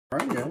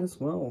Alright guys,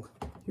 well,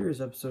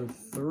 here's episode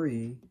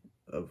 3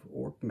 of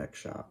Ork Mek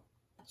Shop.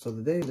 So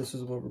today, this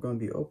is what we're going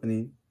to be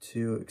opening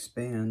to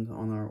expand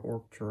on our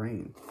orc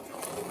terrain.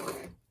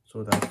 So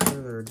without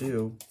further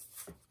ado,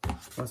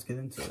 let's get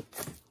into it.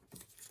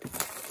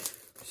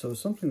 So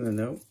something to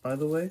note, by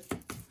the way,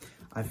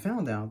 I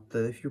found out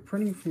that if you're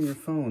printing from your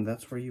phone,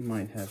 that's where you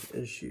might have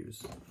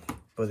issues.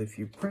 But if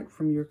you print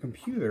from your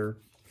computer,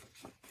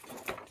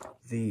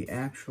 the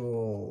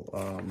actual,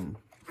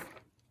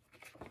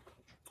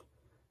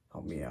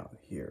 help me out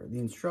here. The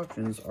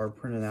instructions are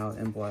printed out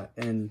in black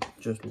and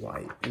just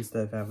white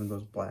instead of having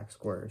those black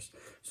squares.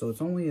 So it's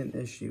only an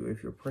issue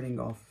if you're printing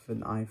off of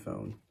an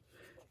iPhone.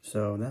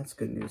 So that's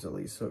good news at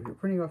least. So if you're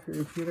printing off your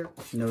computer,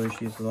 no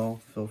issues at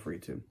all. Feel free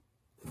to.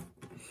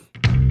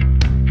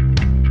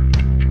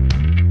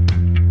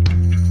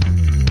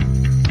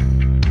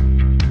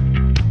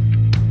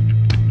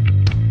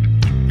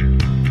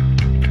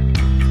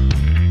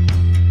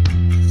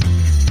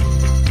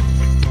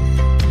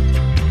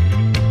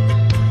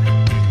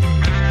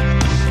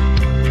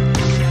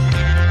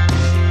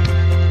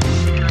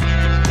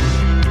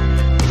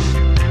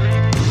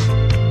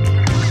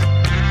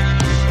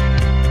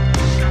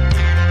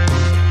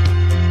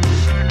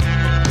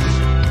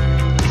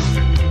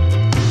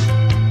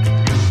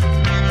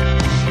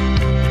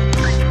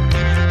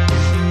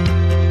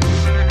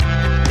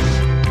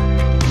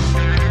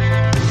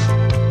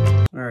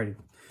 Alrighty,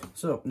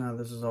 so now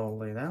this is all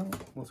laid out.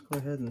 Let's go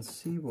ahead and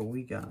see what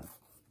we got.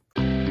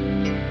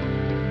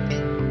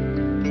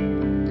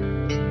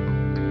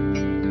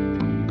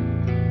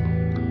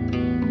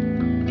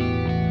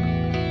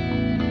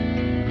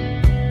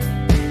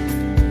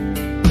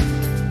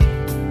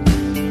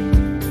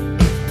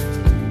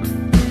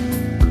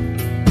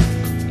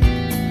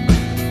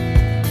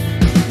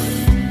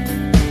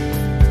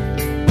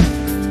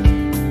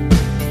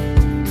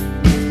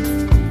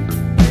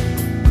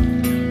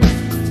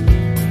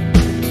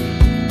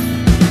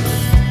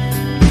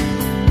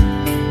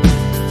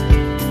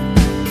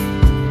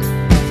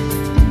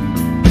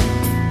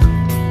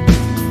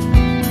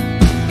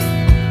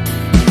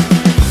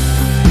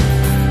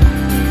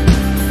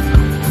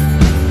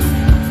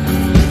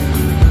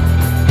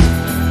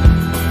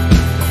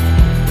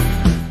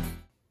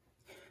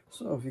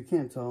 So if you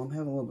can't tell, I'm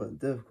having a little bit of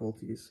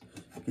difficulties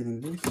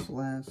getting this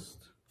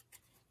last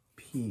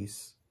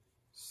piece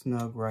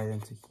snug right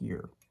into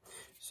here.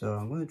 So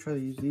I'm going to try to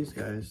use these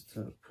guys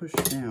to push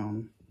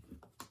down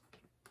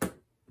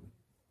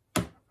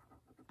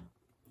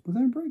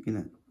without breaking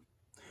it.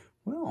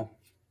 Well,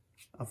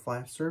 a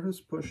flat surface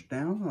pushed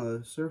down on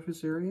the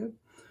surface area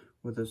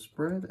with a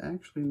spread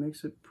actually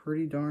makes it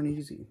pretty darn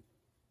easy.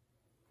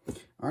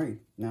 Alright,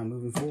 now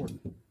moving forward.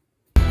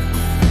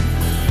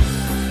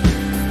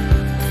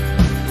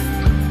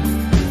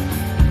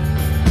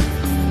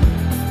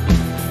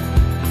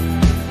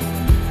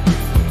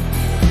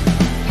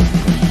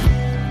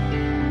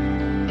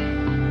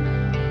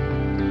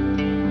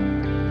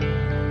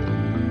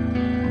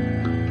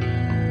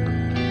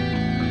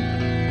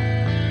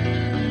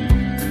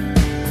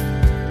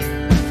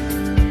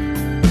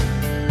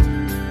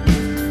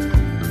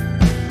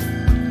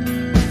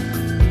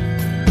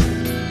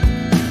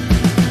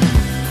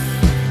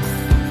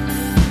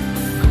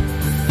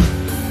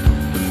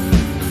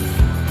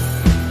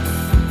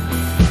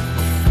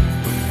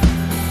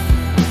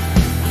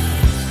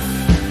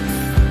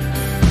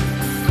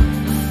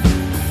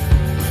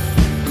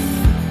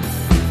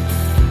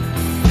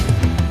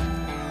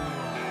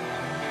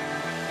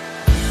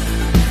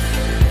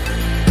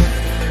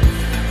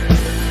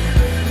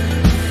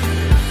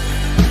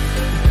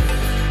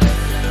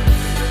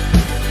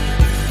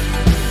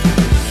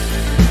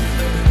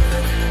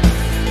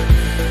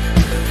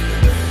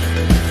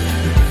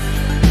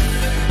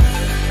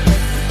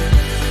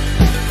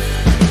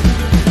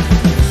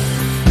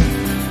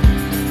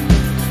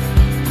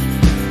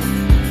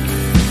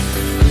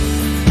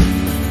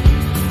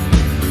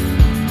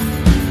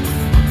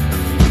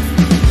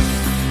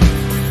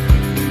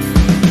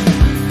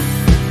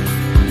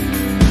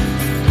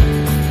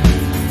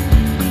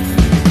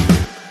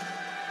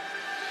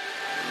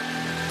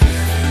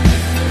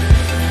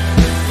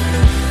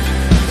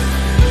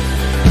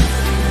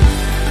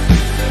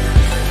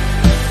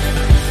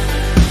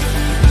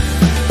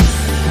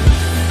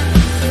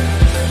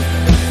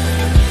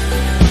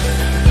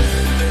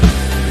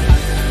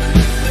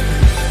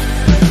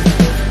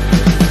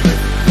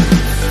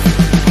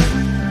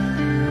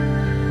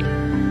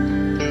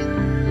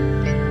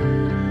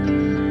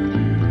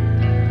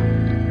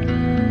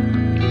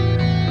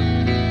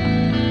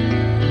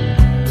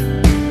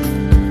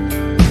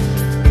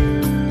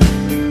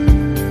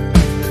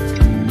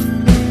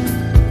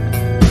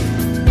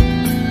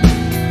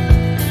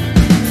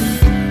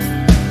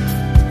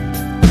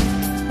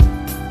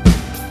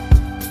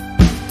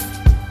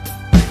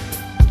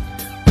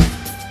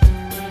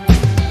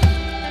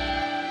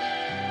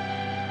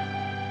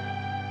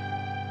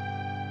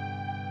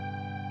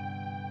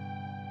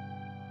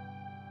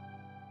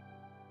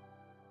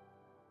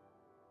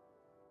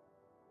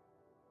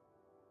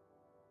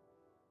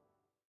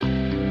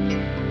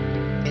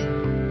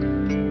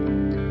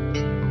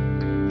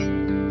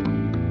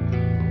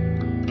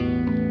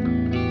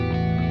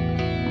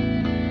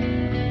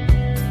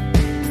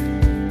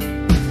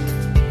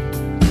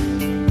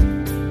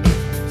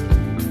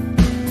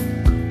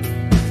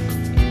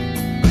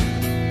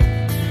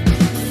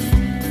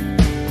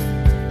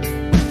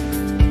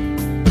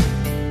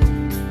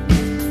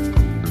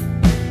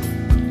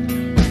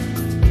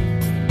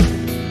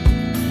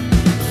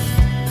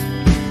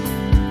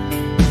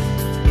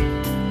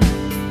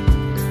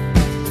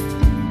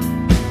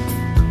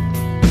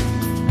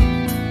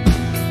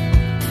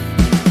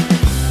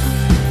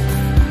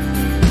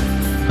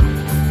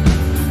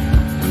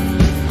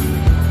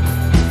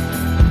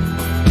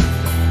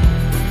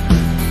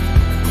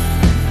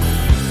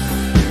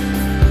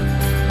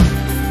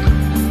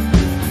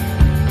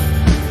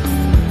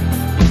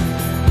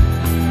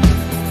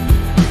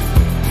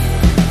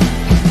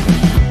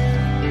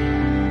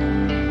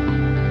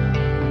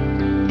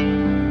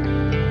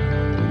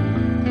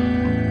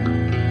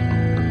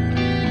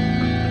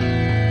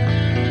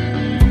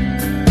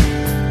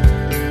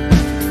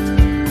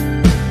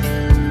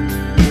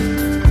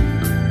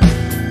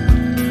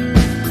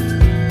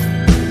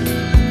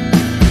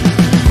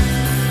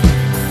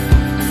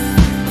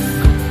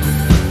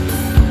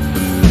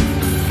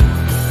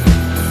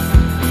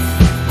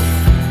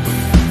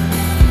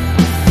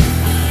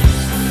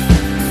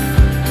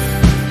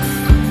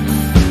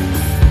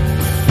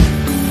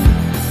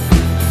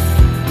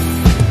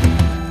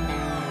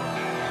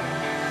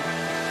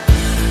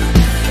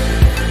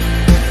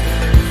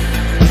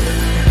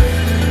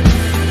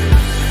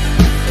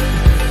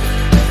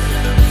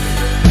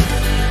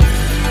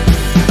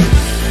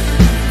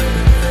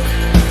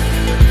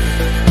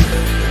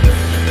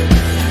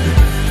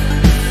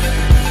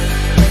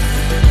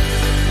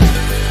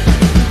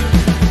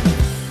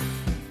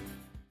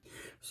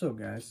 So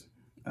guys,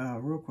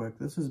 real quick,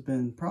 this has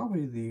been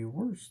probably the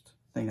worst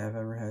thing I've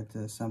ever had to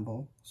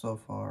assemble so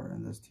far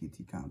in this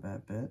TT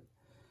Combat bit.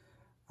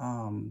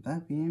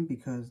 That being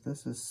because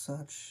this is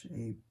such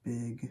a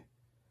big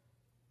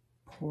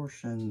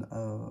portion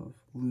of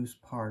loose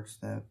parts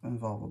that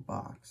involve a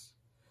box.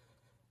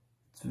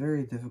 It's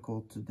very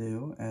difficult to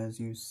do, as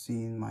you've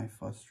seen my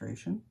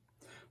frustration,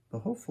 but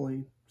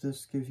hopefully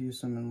this gives you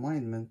some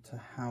enlightenment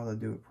to how to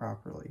do it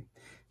properly.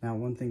 Now,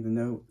 one thing to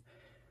note,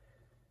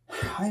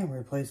 I am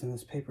replacing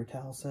this paper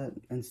towel set.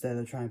 Instead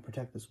of trying to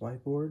protect this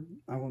whiteboard,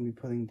 I want to be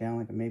putting down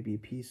like maybe a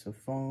piece of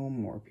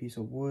foam or a piece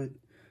of wood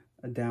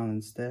down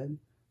instead,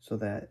 so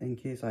that in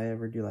case I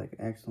ever do like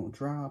an accidental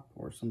drop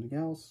or something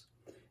else,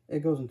 it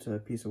goes into a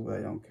piece of wood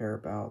I don't care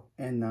about,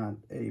 and not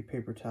a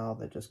paper towel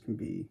that just can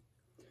be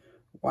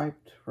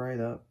wiped right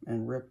up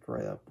and ripped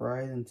right up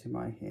right into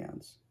my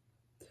hands.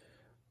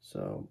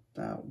 So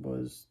that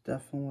was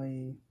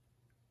definitely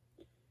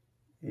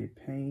a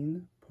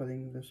pain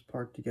putting this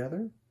part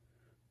together,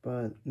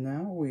 but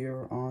now we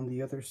are on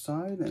the other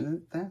side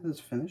and that is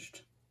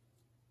finished.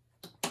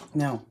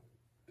 Now,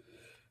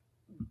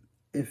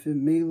 if it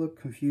may look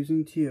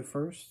confusing to you at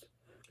first,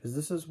 because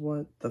this is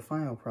what the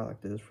final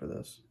product is for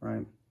this,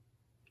 right?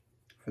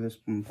 For this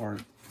one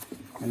part,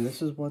 and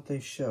this is what they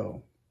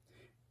show.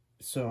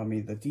 So I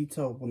mean, the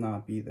detail will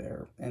not be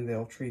there, and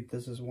they'll treat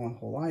this as one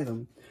whole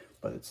item,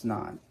 but it's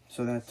not.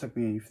 So that took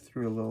me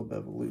through a little bit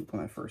of a loop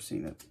when I first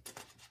seen it.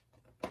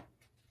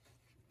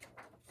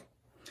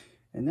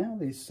 And now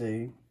they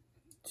say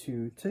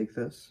to take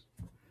this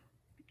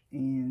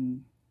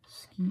and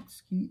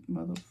skeet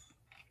mother.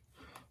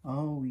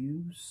 Oh,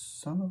 you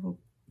son of a.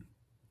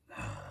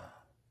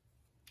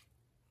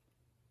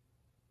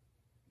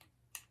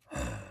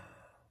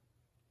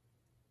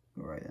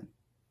 Go right in.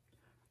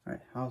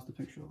 Alright, how's the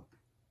picture look?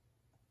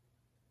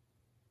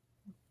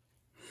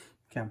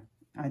 Okay,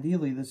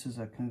 ideally this is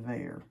a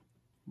conveyor,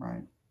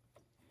 right?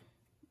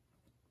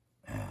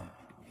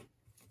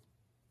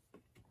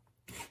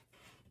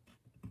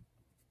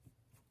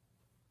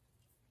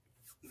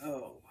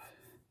 Oh.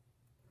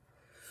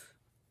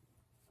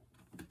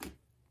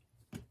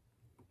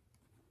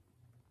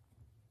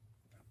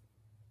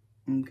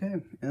 Okay,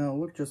 and it'll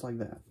look just like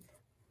that.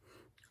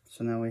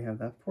 So now we have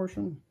that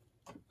portion.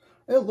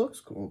 It looks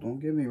cool, don't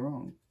get me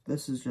wrong.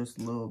 This is just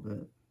a little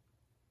bit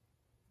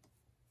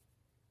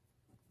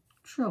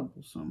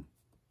troublesome.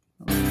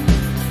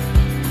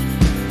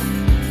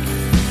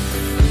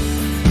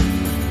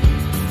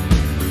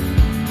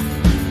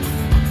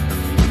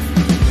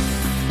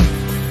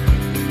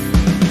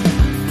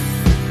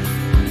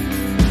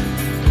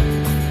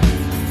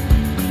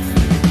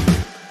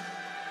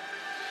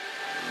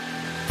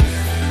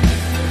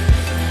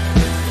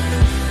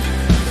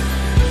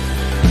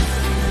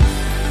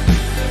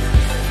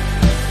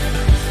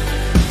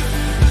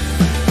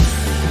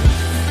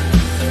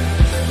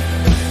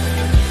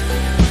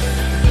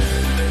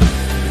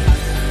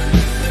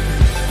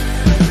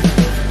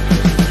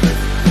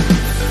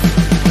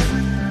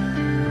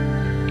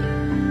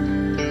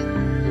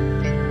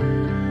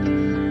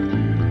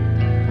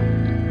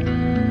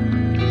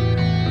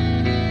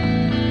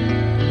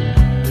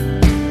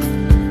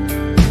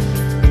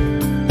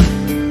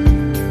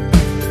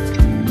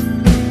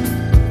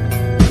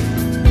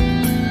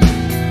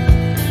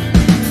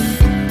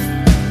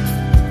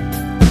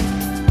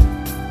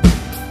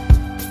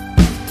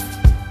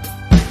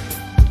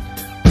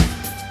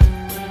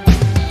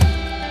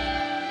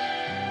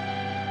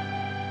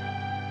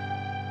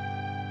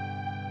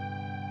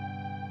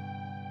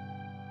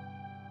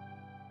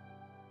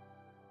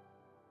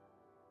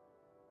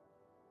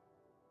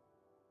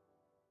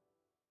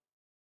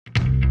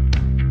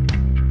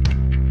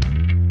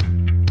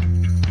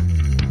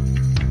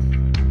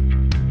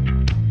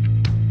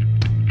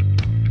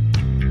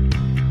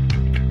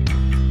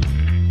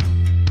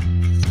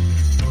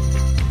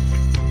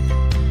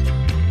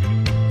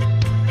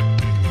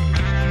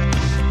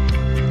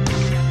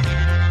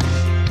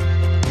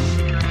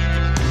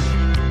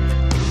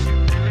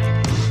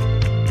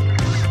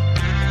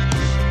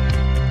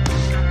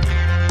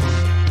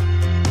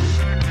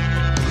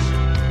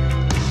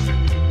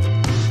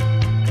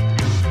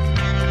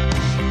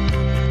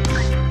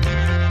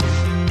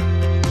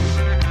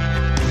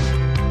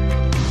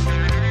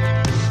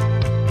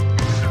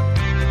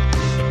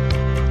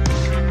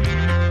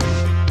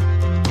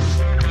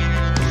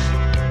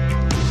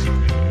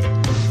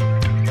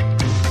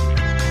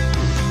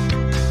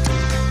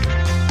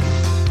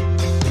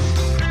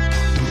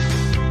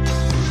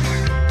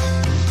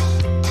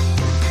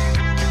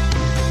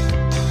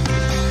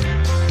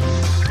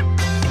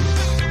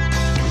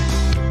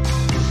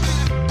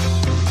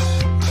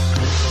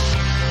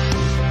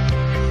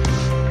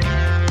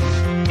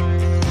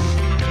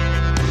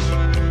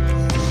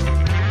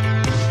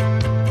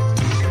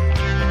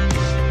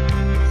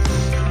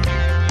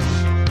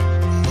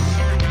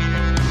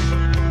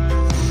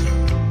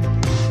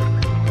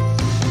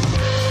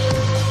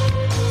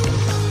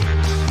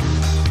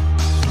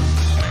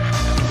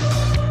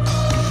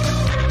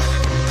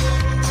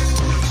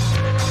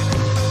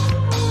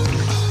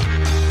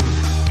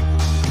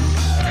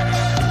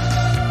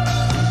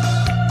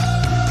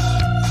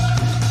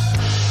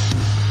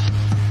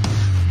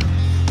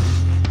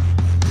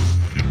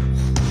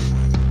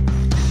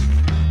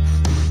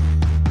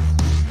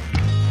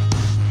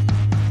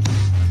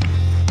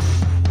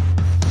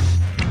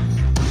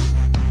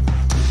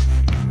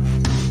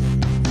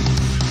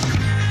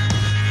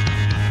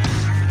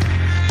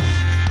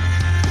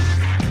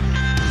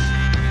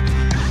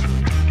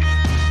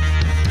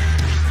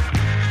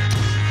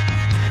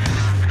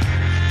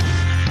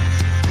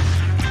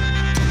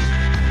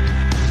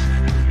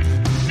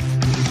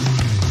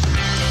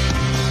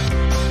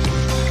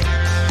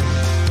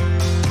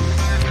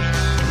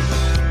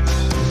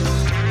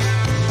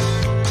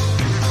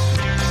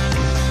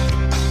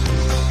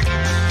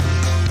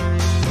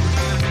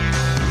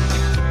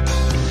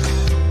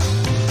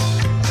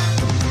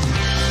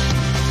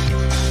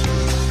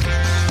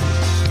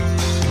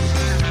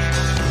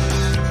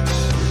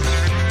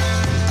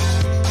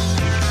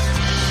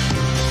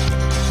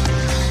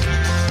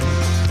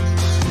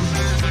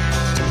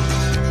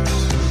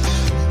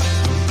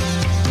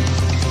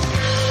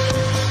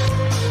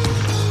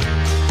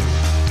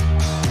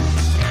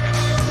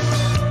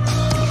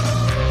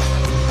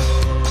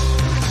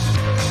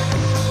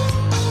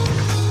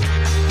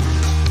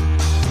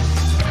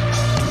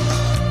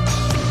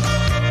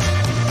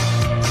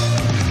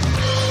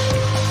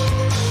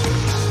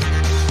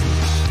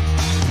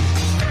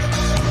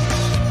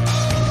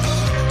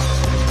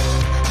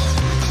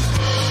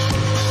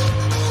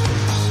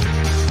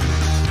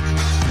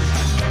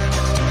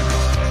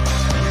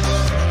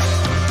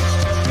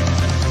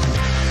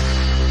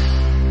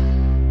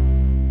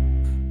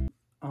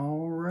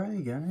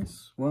 Alrighty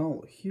guys,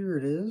 well here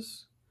it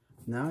is.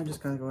 Now I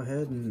just gotta go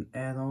ahead and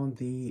add on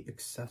the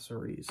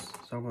accessories.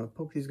 So I'm gonna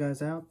poke these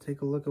guys out,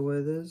 take a look at what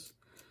it is,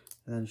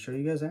 and then show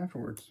you guys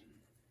afterwards.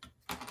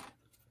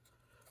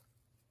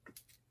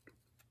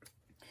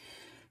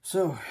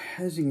 So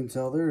as you can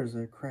tell, there is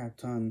a crap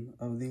ton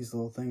of these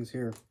little things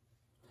here.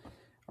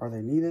 Are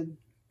they needed?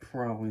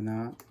 Probably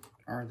not.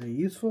 Are they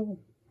useful?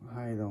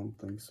 I don't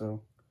think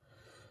so.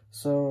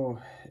 So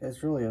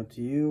it's really up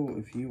to you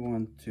if you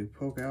want to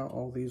poke out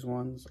all these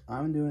ones.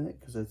 I'm doing it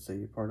because it's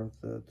a part of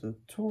the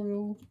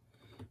tutorial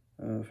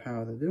of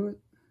how to do it.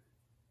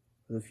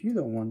 But if you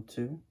don't want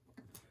to,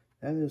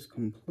 that is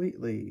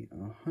completely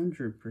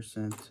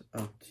 100%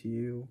 up to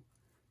you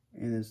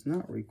and it's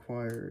not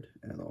required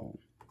at all.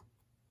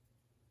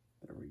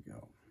 There we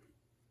go.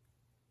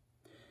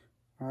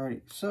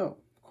 Alright, so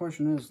the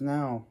question is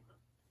now,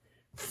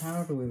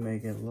 how do we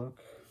make it look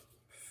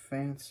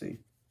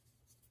fancy?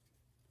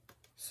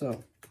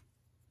 So,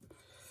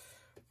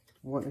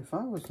 what if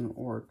I was an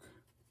orc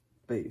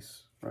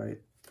base, right?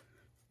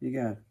 You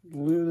got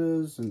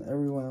Ludas and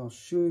everyone else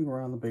shooting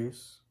around the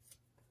base.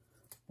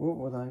 What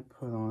would I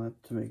put on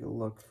it to make it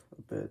look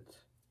a bit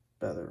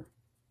better?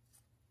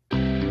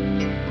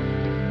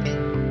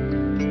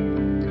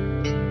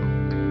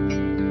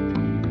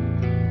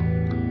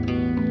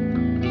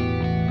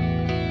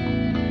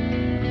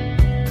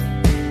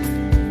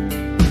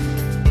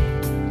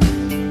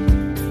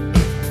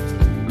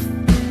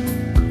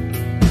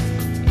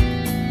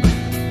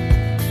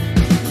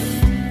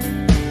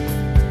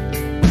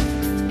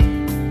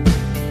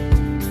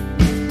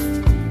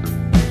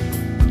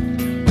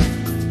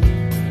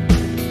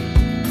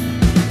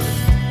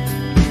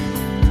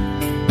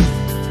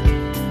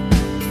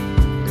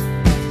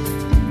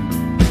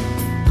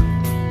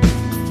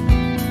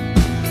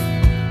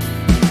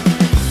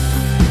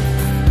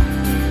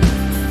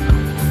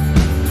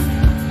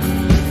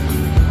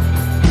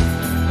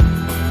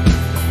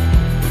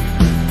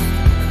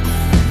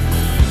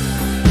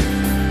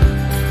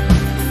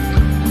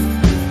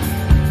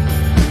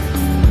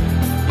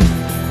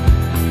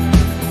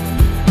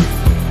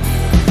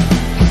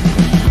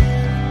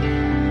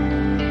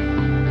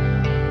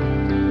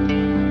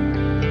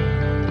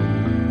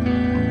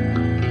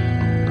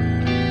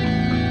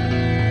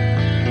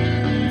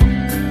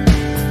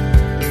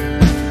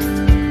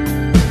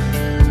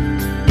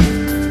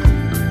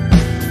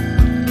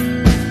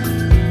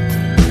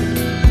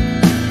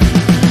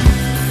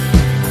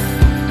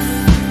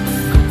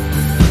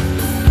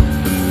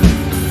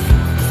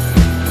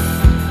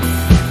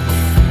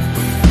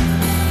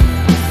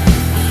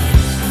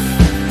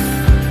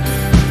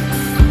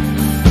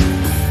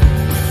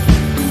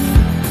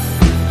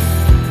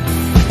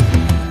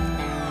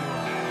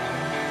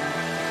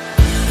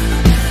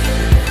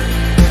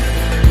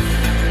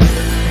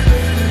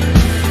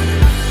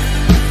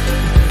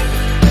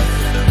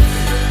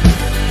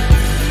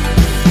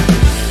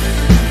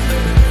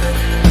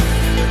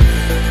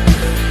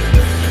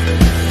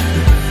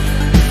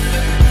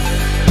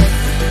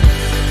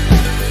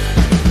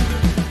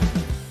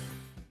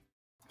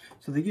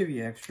 So they give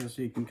you extra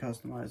so you can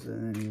customize it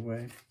in any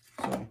way.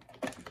 So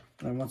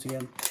then once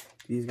again,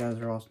 these guys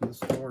are also in the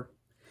store.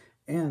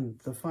 And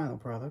the final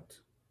product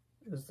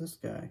is this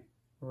guy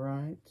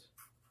right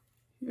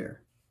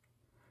here.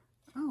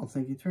 I don't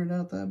think he turned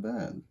out that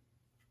bad.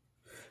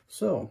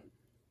 So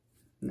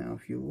now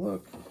if you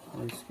look,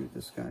 let me scoot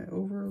this guy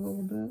over a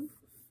little bit.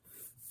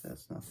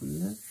 That's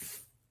nothing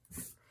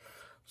yet.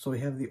 So we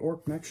have the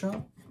Ork Mek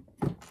Shop.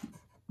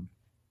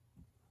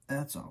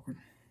 That's awkward.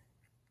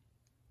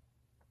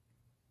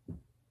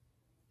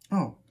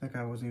 Oh, that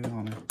guy wasn't even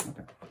on there.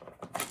 Okay.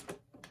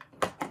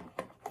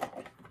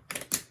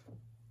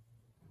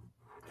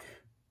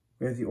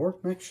 We have the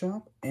Ork Mek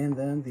Shop and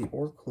then the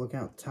Ork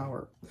Lookout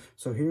Tower.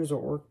 So here's our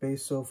orc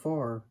base so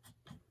far,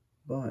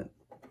 but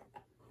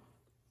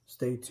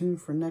stay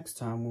tuned for next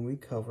time when we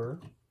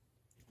cover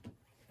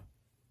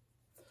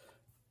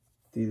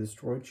the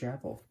Destroyed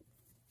Chapel.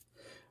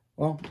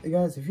 Well, hey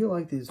guys, if you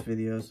like these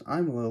videos,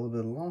 I'm a little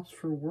bit lost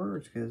for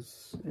words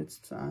because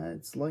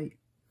it's late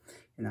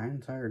and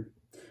I'm tired.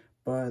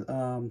 But,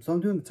 so I'm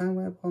doing the time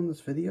lapse on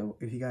this video.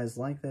 If you guys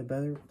like that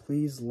better,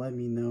 please let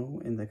me know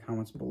in the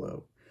comments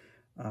below.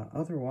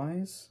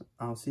 Otherwise,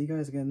 I'll see you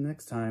guys again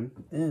next time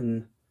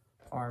in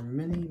our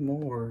many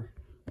more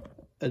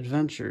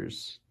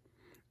adventures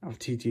of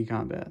TT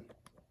Combat.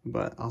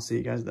 But I'll see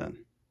you guys then.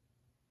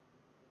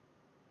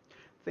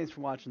 Thanks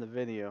for watching the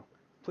video.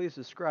 Please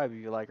subscribe if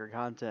you like our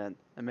content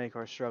and make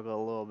our struggle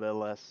a little bit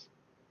less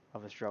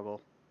of a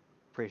struggle.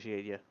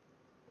 Appreciate you.